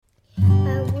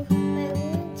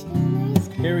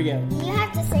Here we go. You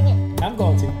have to sing it. I'm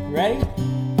going to. Ready?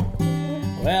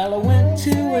 Well, I went to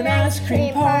an ice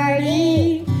cream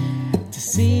party to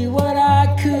see what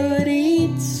I could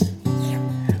eat.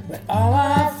 But all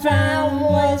I found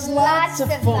was lots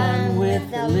of fun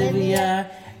with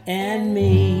Olivia and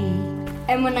me.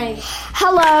 And when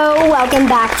Hello, welcome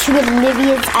back to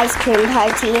Olivia's Ice Cream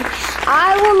Party.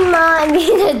 I will not be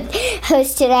the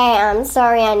host today. I'm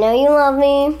sorry, I know you love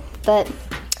me, but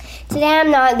today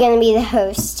I'm not going to be the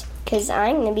host because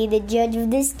I'm going to be the judge of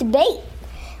this debate.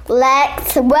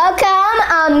 Let's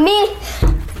welcome me,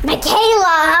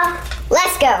 Michaela.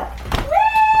 Let's go.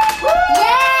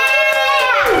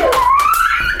 Yeah!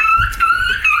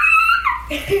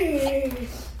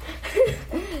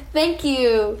 Thank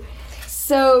you.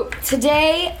 So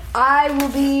today I will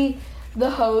be the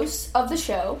host of the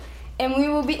show, and we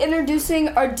will be introducing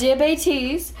our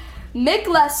debatees. Mick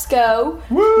Lesko,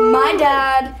 my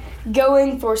dad,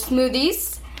 going for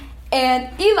Smoothies, and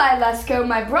Eli Lesko,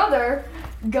 my brother,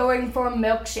 going for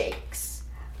Milkshakes.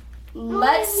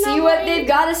 Let's see what they've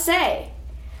got to say.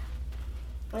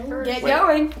 Get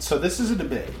going. So this is a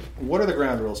debate. What are the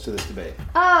ground rules to this debate?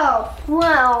 Oh,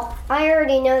 well, I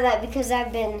already know that because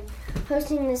I've been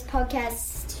hosting this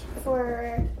podcast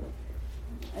for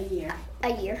A year.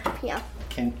 Yeah.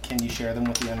 Can you share them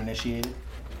with the uninitiated?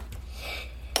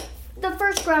 The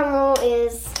first ground rule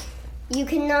is you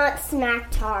cannot smack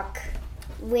talk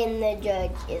when the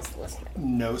judge is listening.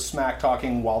 No smack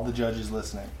talking while the judge is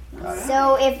listening.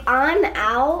 So if I'm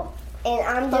out and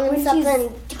I'm doing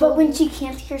something, But when she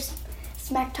can't hear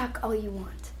smack talk all you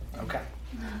want. Okay.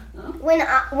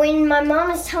 when my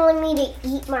mom is telling me to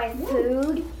eat my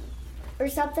food or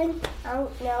something, I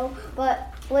don't know,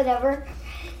 but whatever.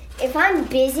 If I'm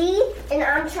busy and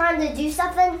I'm trying to do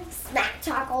something, smack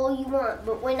talk all you want.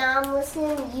 But when I'm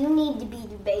listening, you need to be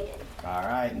debated. All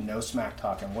right. No smack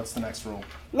talking. What's the next rule?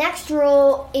 Next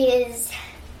rule is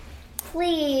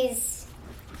please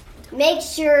make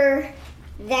sure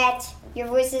that your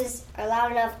voices are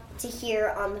loud enough to hear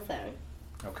on the phone.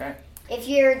 Okay. If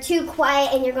you're too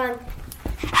quiet and you're going,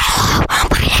 hello,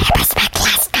 my name is Mick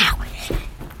Lesko,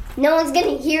 no one's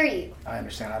going to hear you. I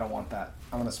understand. I don't want that.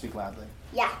 I'm going to speak loudly.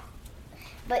 Yeah.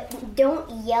 But don't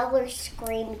yell or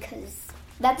scream because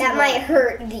That might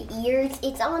hurt the ears.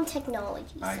 It's on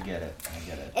technology. I get it.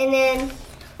 And then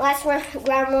last ground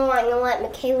rule, I'm going to let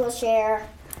Michaela share.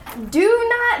 Do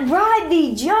not bribe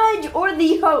the judge or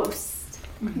the host.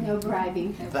 No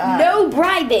bribing. No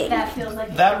bribing. That feels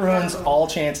like That ruins all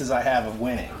chances I have of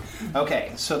winning.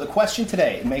 Okay, so the question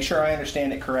today, make sure I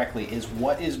understand it correctly, is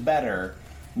what is better,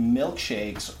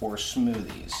 milkshakes or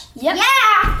smoothies? Yep.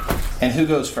 Yeah! And who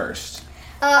goes first?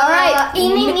 All right.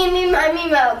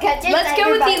 Mimo. Let's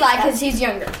go with Eli because he's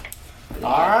younger.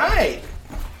 All right.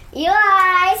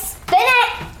 Eli, spin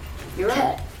it! You're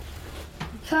right.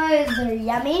 Because they're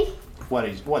yummy.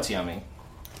 What's yummy?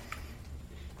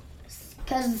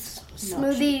 Because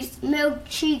smoothies,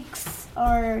 milkshakes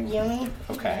are yummy.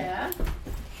 Okay. Yeah.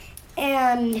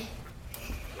 And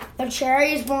the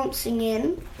cherries won't sink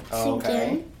in.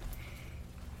 Okay.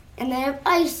 And they have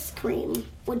ice cream,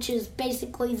 which is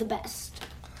basically the best.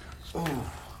 Ooh.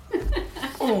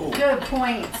 Good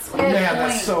points. Man,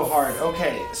 that's so hard.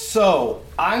 Okay, so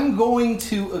I'm going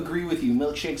to agree with you.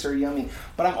 Milkshakes are yummy,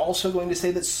 but I'm also going to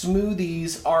say that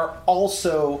smoothies are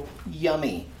also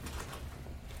yummy.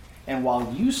 And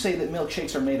while you say that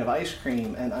milkshakes are made of ice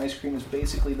cream and ice cream is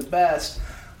basically the best,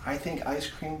 I think ice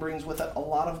cream brings with it a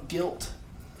lot of guilt.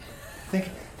 I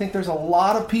think there's a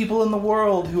lot of people in the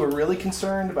world who are really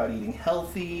concerned about eating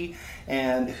healthy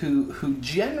and who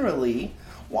generally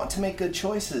want to make good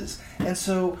choices. And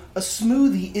so a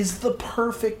smoothie is the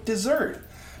perfect dessert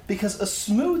because a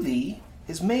smoothie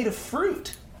is made of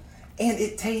fruit and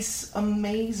it tastes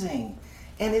amazing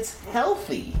and it's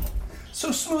healthy. So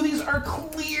smoothies are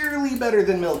clearly better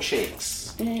than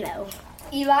milkshakes. No.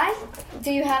 Eli,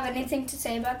 do you have anything to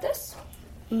say about this?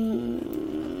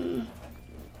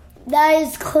 That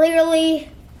is clearly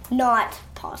not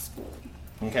possible.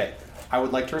 Okay, I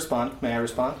would like to respond. May I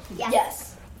respond? Yes.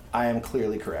 I am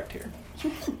clearly correct here.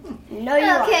 No, you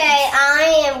aren't. Okay,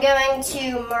 I am going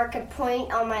to mark a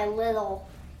point on my little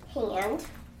hand.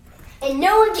 And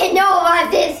no one can know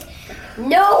about this.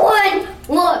 No one.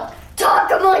 Look,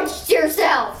 talk amongst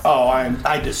yourselves. Oh,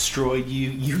 I destroyed you.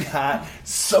 You got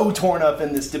so torn up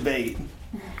in this debate.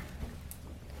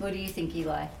 What do you think,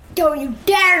 Eli? Don't you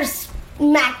dare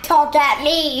smack talk at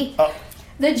me.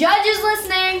 The judge is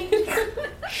listening.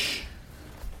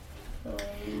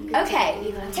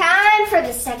 Okay. Time for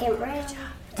the second round.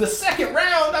 The second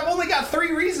round? I've only got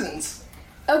 3 reasons.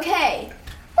 Okay.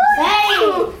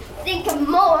 Hey, think of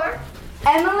more.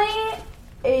 Emily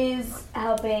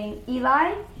helping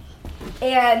Eli.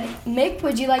 And Mick,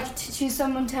 would you like to choose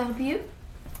someone to help you?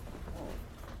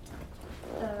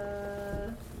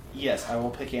 Yes, I will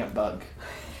pick Aunt Bug.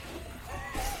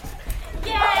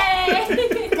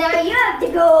 Yay! Now you have to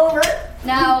go over.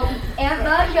 Now, Aunt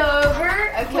Bug go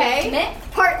over Okay. with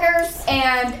Mick, Partners.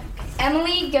 and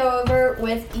Emily go over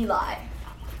with Eli.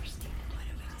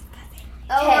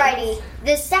 Alrighty.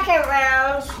 The second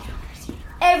round,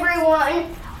 everyone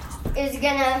is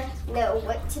gonna know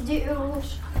what to do.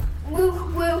 Woo,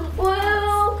 woo, woo.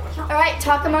 All right,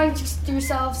 talk amongst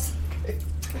yourselves.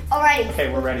 Alrighty.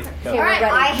 Okay, we're ready. Go. All right,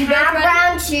 I you both have ready?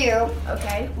 round 2.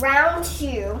 Okay. Round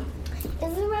 2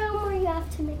 is the round where you have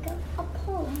to make a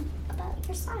poem about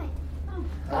your side.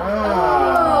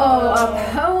 Ah.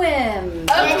 A poem. And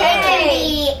it can Okay.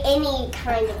 be any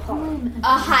kind of poem.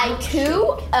 A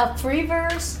haiku, a free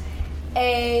verse,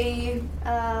 a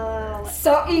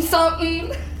something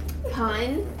something.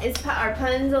 Pun. Are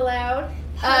puns allowed?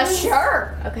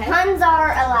 Sure. Okay. Puns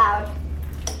are allowed.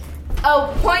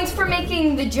 Oh, points for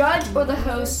making the judge or the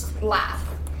host laugh.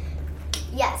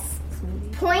 Yes.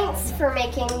 Points for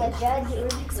making the judge.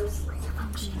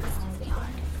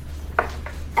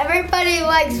 Everybody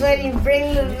likes when you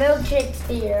bring the milkshakes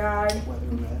to your yard.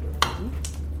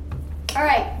 All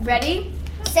right, ready?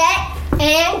 Set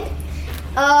and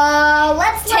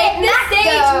let's Take let the Matt stage,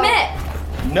 go.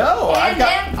 Mitt. No, I've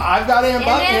got Aunt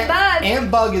Bug. Aunt Bug.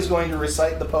 Aunt Bug is going to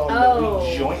recite the poem that Oh.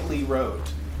 we jointly wrote.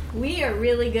 We are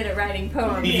really good at writing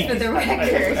poems for the I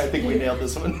record. think we nailed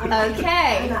this one.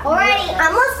 Okay. Alrighty,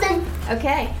 I'm listening.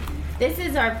 Okay. This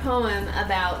is our poem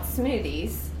about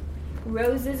smoothies.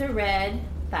 Roses are red,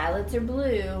 violets are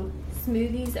blue.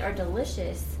 Smoothies are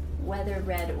delicious, whether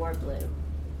red or blue.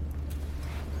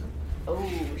 Oh,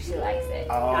 she likes it.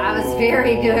 Oh. That was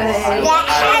very good. That has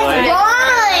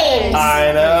rhymes.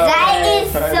 I know. That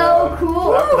is I so know.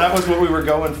 cool. That was what we were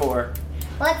going for.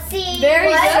 Let's see. Very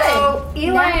what- good.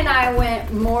 Eli and I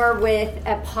went more with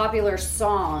a popular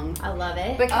song I love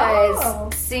it. because Oh.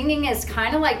 singing is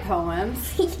kind of like poems.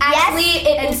 Actually,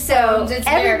 it And is so poems. It's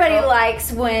everybody lyrical.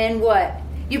 likes when what?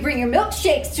 You bring your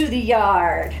milkshakes to the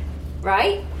yard,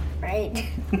 right? Right.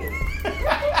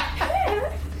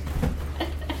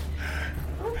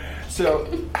 So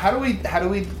how do we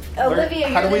Olivia,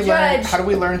 how do you're we the learn judge. how do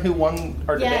we learn who won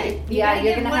our debate? Yeah,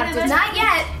 you're gonna have to. Not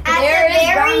yet. At There the is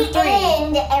very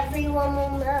round 3. end, everyone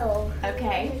will know.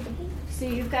 Okay. So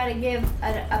you've got to give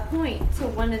a point to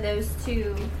one of those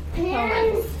two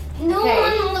poems. No Okay.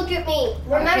 one look at me.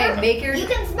 Remember, Okay, make your you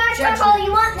can smack judgment. talk all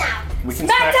you want now. We can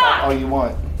Smack smack talk! talk all you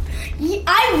want.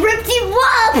 I ripped you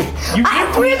up. You I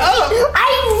ripped me ripped up? you.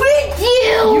 I ripped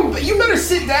you. You better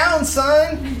sit down,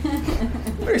 son.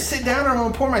 You better sit down or I'm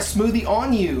gonna pour my smoothie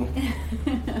on you.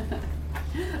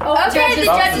 Okay, the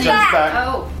judge is back.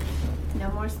 Oh. No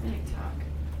more smack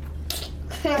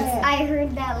talk. I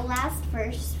heard that last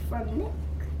verse from Nick.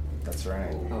 That's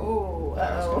right. Oh,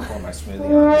 I was gonna pour my smoothie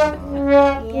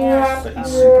on you. Yeah. But he's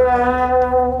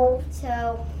super.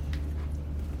 So,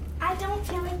 I don't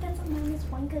feel like that's a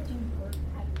 -1 because you were.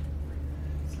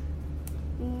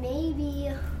 maybe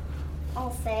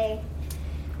I'll say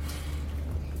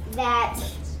that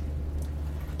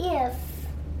if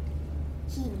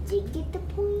he did get the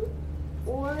point,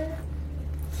 or,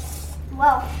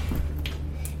 well,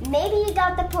 maybe he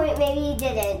got the point, maybe he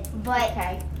didn't, but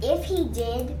if he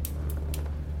did,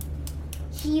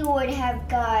 he would have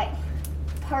got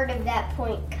part of that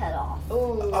point cut off.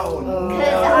 Oh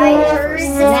Because I heard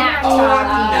Smack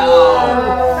talking.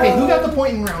 no! Hey, who got the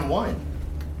point in round 1?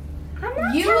 I'm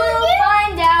not You telling will you.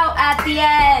 find out at the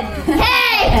end.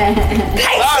 Hey!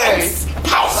 Patience!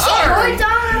 Sorry.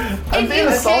 Patience! I'm being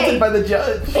assaulted by the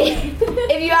judge.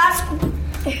 If you ask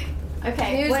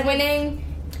Okay. who's winning,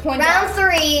 point Round out.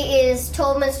 3 is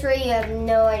Told Mystery. You have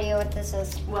no idea what this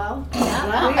is. Well,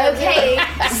 Okay,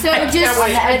 so just on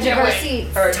the edge of our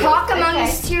seats. talk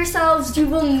amongst yourselves. You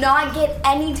will not get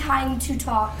any time to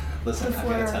talk Listen, I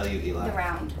before gotta tell you, Eli. the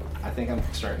round. I think I'm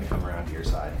starting to come around to your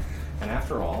side. And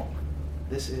after all,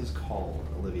 this is called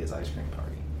Olivia's ice cream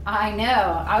party. I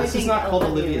know. I would This think is not called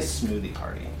Olivia Olivia's smoothie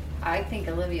party. I think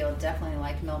Olivia will definitely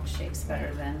like milkshakes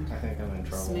better than I think I'm in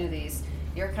trouble. smoothies.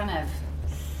 You're kind of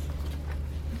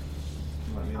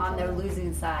Might be in on the trouble.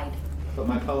 losing side. But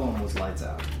my poem was lights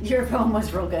out. Your poem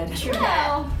was real good.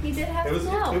 well, he did have It was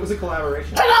some help. it was a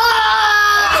collaboration.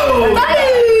 Boom!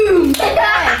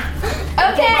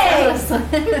 Okay.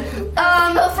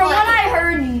 From what I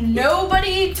heard,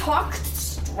 nobody talked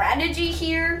strategy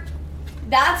here.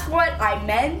 That's what I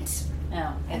meant.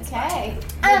 No, it's Okay.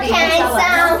 Okay,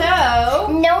 so So,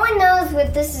 no one knows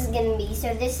what this is going to be,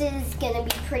 so this is going to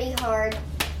be pretty hard.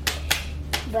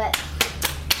 But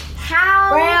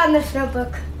How? Right on this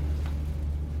notebook.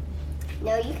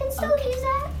 No, you can still use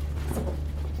that.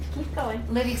 Keep going.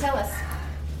 Olivia, tell us.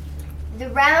 The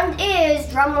round is,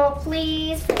 drum roll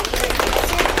please, for your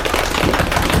answer.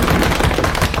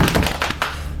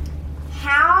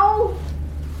 How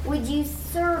would you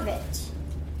serve it?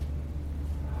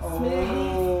 Oh,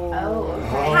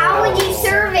 okay. How would you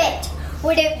serve it?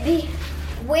 Would it be,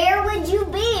 where would you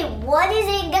be? What is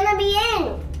it gonna be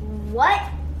in? What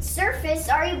surface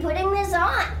are you putting this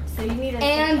on? So you need a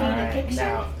And- picture.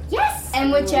 All right, now, Yes.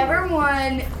 And whichever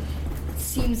one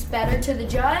seems better to the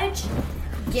judge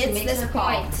gets makes this her call.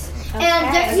 point.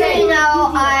 And just so you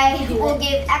know, I will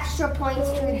give extra points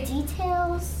for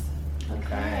details.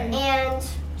 okay. And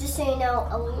just so you know,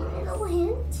 a little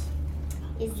hint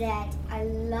is that I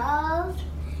love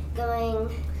going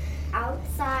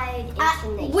outside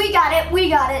into nature. We got it. We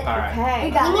got it. All right. Okay.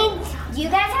 We got it. Do you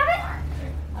guys have it?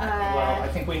 Well, I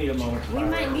think we need a moment. To We fire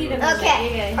might it. need a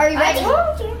Okay. Are you ready?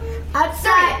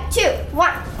 Outside. 3, 2,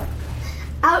 1.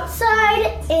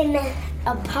 Outside in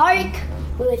a park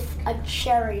with a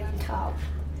cherry on top.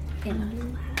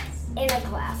 In a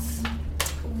glass.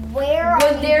 Where are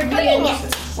Would you there be putting a-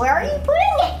 it? Where are you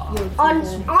putting it?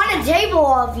 On a table,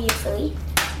 obviously.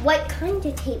 What kind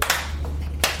of table?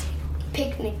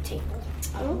 Picnic table.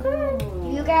 Okay.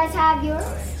 You guys have yours?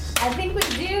 I think we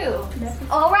do.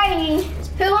 Alrighty.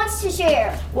 Who wants to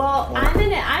share? Well, I'm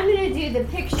gonna do the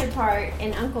picture part,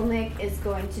 and Uncle Nick is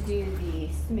going to do the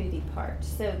smoothie part.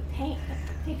 So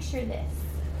picture this: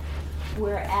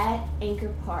 we're at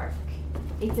Anchor Park.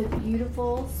 It's a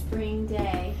beautiful spring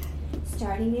day,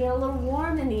 starting to get a little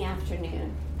warm in the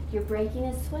afternoon. You're breaking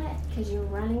a sweat because you're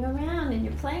running around and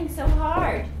you're playing so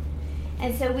hard.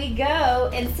 And so we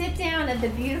go and sit down at the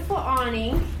beautiful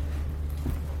awning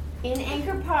in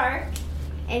Anchor Park,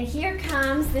 and here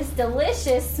comes this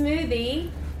delicious smoothie.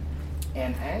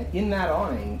 And in that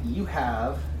awning, you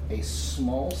have a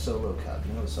small solo cup.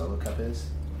 You know what a solo cup is?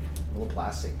 A little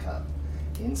plastic cup.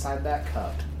 Inside that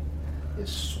cup is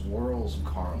swirls of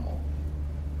caramel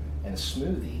and a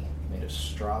smoothie made of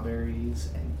strawberries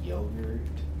and yogurt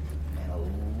and a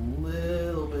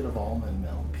little bit of almond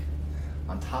milk.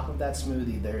 On top of that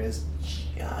smoothie, there is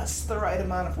just the right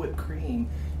amount of whipped cream,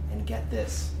 and get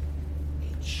this,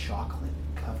 a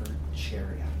chocolate-covered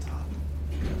cherry on top.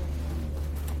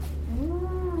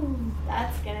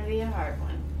 That's gonna be a hard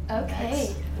one. Okay.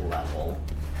 Next level.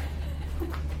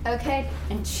 Okay.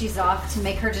 And she's off to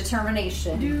make her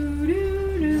determination.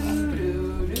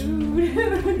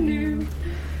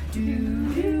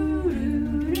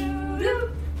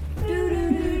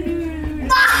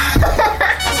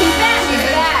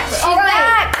 All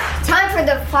right. Time for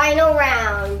the final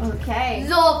round. Okay.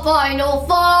 The final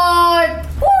fight.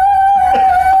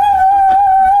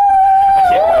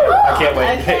 I can't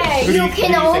wait. Okay. Hey, who do You who can do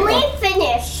think only won?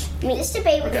 finish this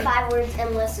debate with Okay. 5 words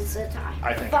unless it's a tie.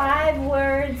 I think. 5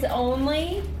 words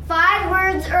only. 5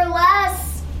 words or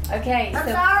less. Okay, I'm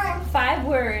so sorry. 5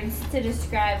 words to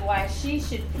describe why she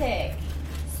should pick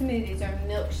smoothies or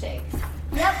milkshakes.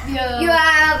 Yep. You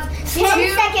have 10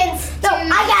 seconds. No,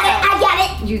 I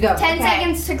got it. You go. 10 Okay.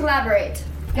 seconds to collaborate.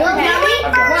 Well, Okay. now we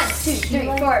I've got it. 1, 2,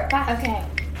 3, 4, 5. Okay.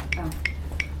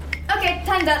 Okay,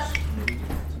 time's up.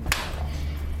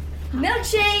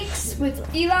 Milkshakes with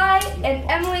Eli and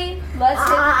Emily. Let's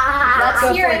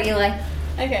Go hear for it. it, Eli.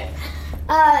 Okay.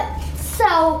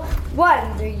 So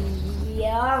one, they're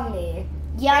yummy.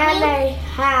 And Yummy. they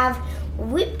have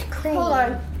whipped cream. Hold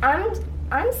on.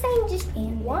 I'm saying just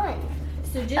one.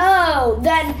 So just Oh,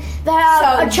 then they have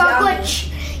So a chocolate.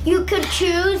 yummy. You could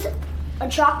choose a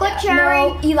chocolate Yeah, cherry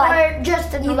no, Eli. or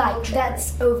just a Eli, normal cherry.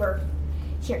 that's over.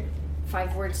 Here.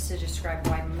 5 words to describe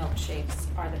why milkshakes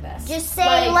are the best. Just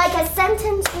say like a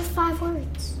sentence with 5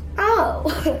 words. Oh.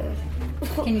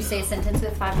 Can you say a sentence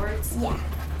with 5 words? Yeah.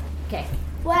 Okay.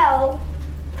 Well,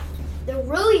 they're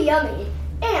really yummy.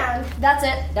 And That's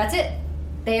it. That's it.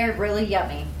 They are really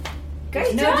yummy. Great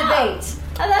There's no job. debate.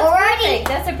 Oh, that's Alrighty. perfect.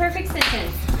 That's a perfect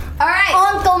sentence. All right.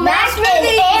 Uncle Mac and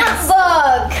Aunt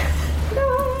Bug.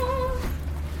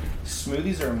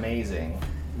 Smoothies are amazing.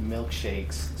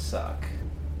 Milkshakes suck.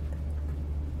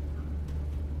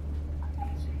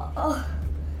 Oh,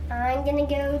 I'm gonna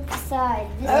go decide.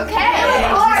 This is Okay.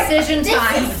 hard. Decision This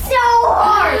time. is so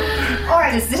hard.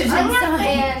 Alright, Decision I'm gonna time. pick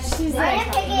it. I'm gonna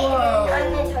pick it. And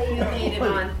I'm gonna tell you. You laid it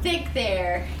on thick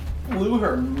there. Blew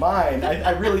her mind.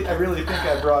 I really think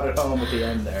I brought it home at the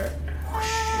end there.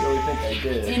 I really think I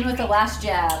did. In with the last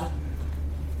jab.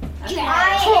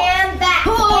 I am back.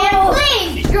 And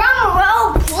please, drum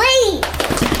roll, please.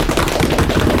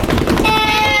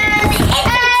 And it's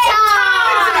time.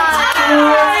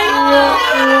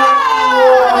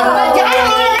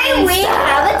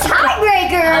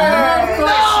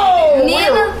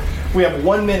 have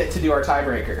 1 minute to do our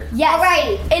tiebreaker. Yes.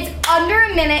 Alrighty. It's under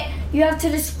a minute. You have to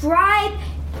describe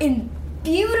in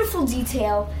beautiful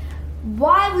detail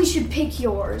why we should pick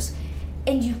yours.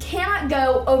 And you cannot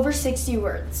go over 60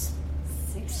 words.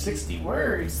 60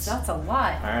 words. That's a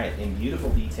lot. All right, in beautiful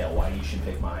detail, why you should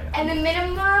pick mine. And the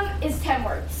minimum is 10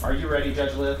 words. Are you ready,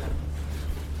 Judge Liv?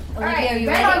 Olivia, are you ready?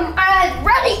 ready? I'm as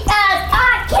ready as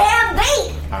I can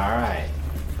be. All right.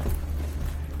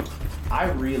 I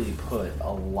really put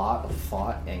a lot of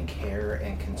thought and care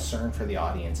and concern for the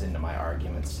audience into my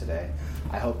arguments today.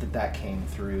 I hope that came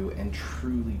through, and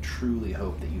truly, truly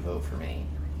hope that you vote for me.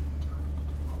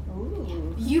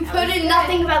 Ooh. You put in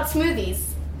nothing about smoothies.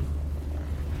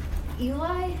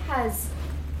 Eli has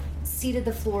ceded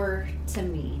the floor to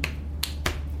me.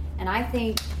 And I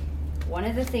think one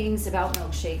of the things about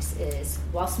milkshakes is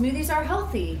while smoothies are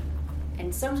healthy,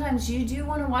 and sometimes you do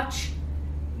want to watch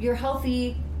your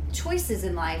healthy choices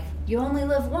in life, you only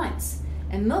live once.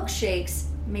 And milkshakes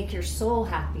make your soul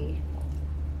happy.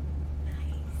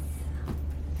 Nice.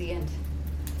 The end.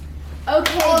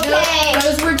 Okay.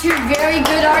 Those were two very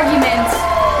good arguments.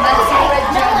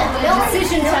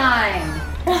 Decision time.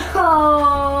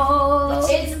 Oh.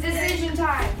 It's decision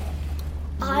time.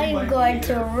 I'm going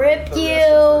to rip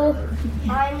you.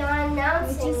 I'm not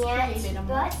announcing yet, Created a but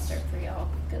monster for y'all.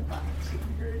 Good luck.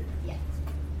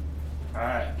 All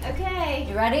right. Okay.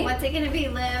 You ready? What's it gonna be,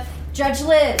 Liv? Judge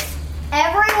Liz.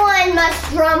 everyone must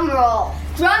drum roll.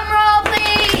 Drum roll,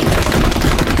 please.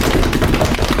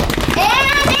 And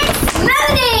it's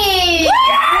Smoothies!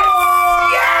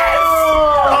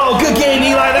 Oh, good game,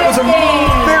 Eli. That was a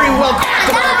very well.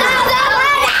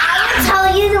 I'll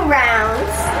tell you the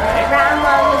rounds. Round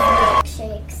one was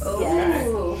milkshakes.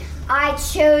 Ooh. I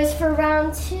chose for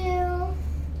round two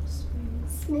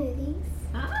smoothies.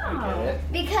 Oh.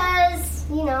 Because,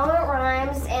 you know, it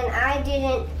rhymes and I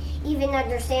didn't even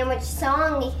understand which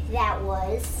song that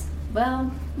was.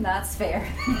 Well, that's fair.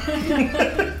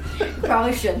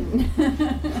 Probably shouldn't.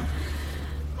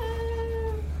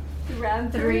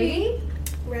 Round three.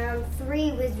 Round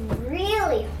three was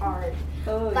really hard.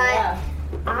 Oh, But yeah.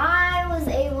 I was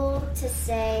able to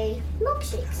say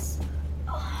milkshakes.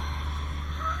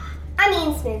 I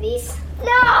mean smoothies.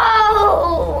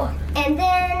 No! And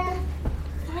then,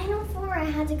 final four, I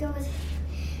had to go with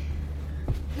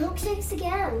milkshakes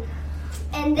again.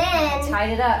 And then,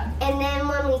 Tied it up. and then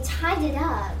when we tied it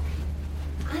up,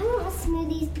 I went with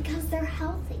smoothies because they're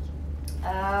healthy.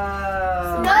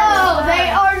 Oh. No, they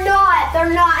are not.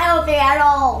 They're not healthy at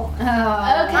all. Oh.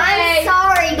 I'm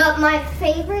sorry, but my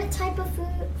favorite type of food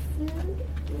would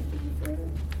be fruit.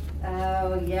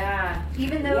 Oh, yeah.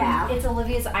 Even though Yeah. it's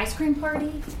Olivia's ice cream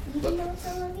party? Even though it's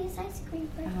Olivia's ice cream.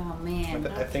 Oh, man.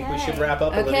 I think we should wrap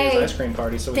up Okay. Olivia's ice cream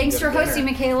party. So we Thanks can for go to hosting,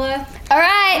 dinner. Michaela. All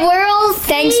right, world.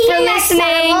 Thanks for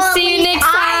listening. See you next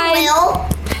time. I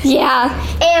will. Yeah.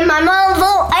 And my mom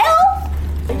will.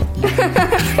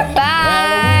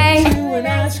 Bye. To an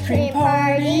ice cream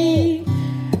party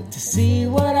to see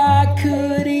what I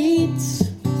could eat.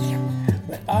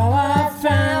 But all I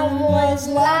found was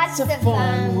lots of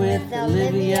fun with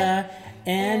Olivia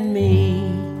and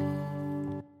me.